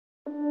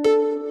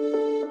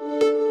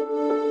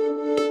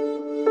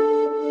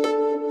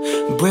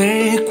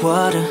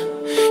breakwater.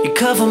 You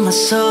cover my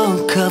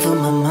soul, cover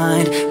my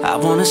mind. I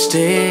wanna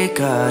stay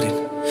guarded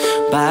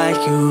by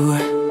you.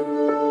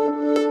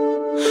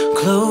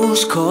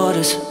 Close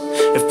quarters.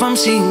 If I'm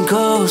seeing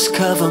ghosts,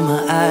 cover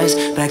my eyes.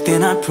 Back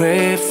then I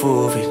prayed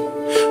for it,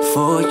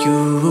 for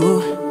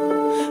you.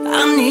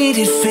 I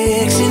needed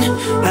fixing,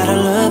 had a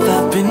love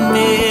I've been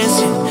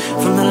missing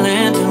from the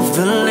land of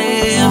the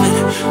living,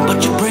 but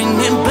you bring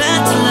me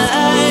back to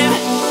life.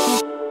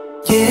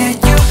 Yeah,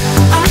 you,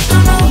 I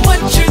don't know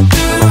what you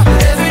do.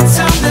 Every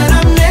time that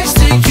I'm next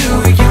to you,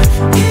 you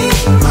heal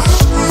my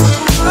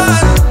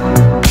heart.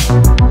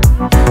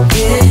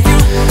 Yeah, you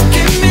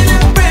give me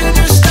that brand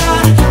new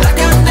start, like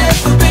I've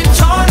never been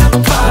torn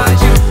apart.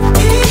 You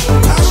heal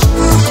my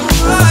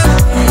heart.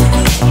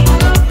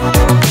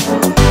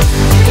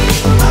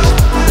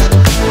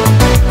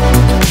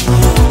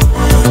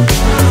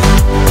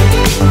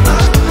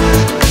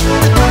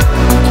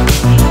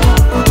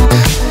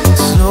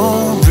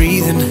 Slow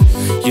breathing,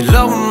 you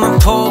lower my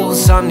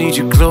pulse. I need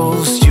you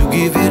close, you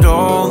give it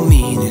all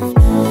meaning.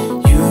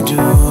 You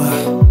do.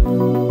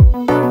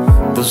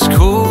 Those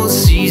cold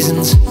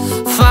seasons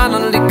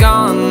finally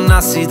gone. I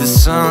see the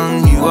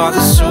sun, you are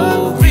the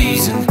sole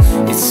reason.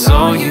 It's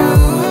all you.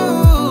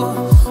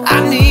 I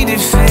need it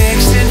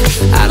fixing,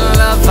 out of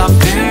love I've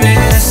been missing.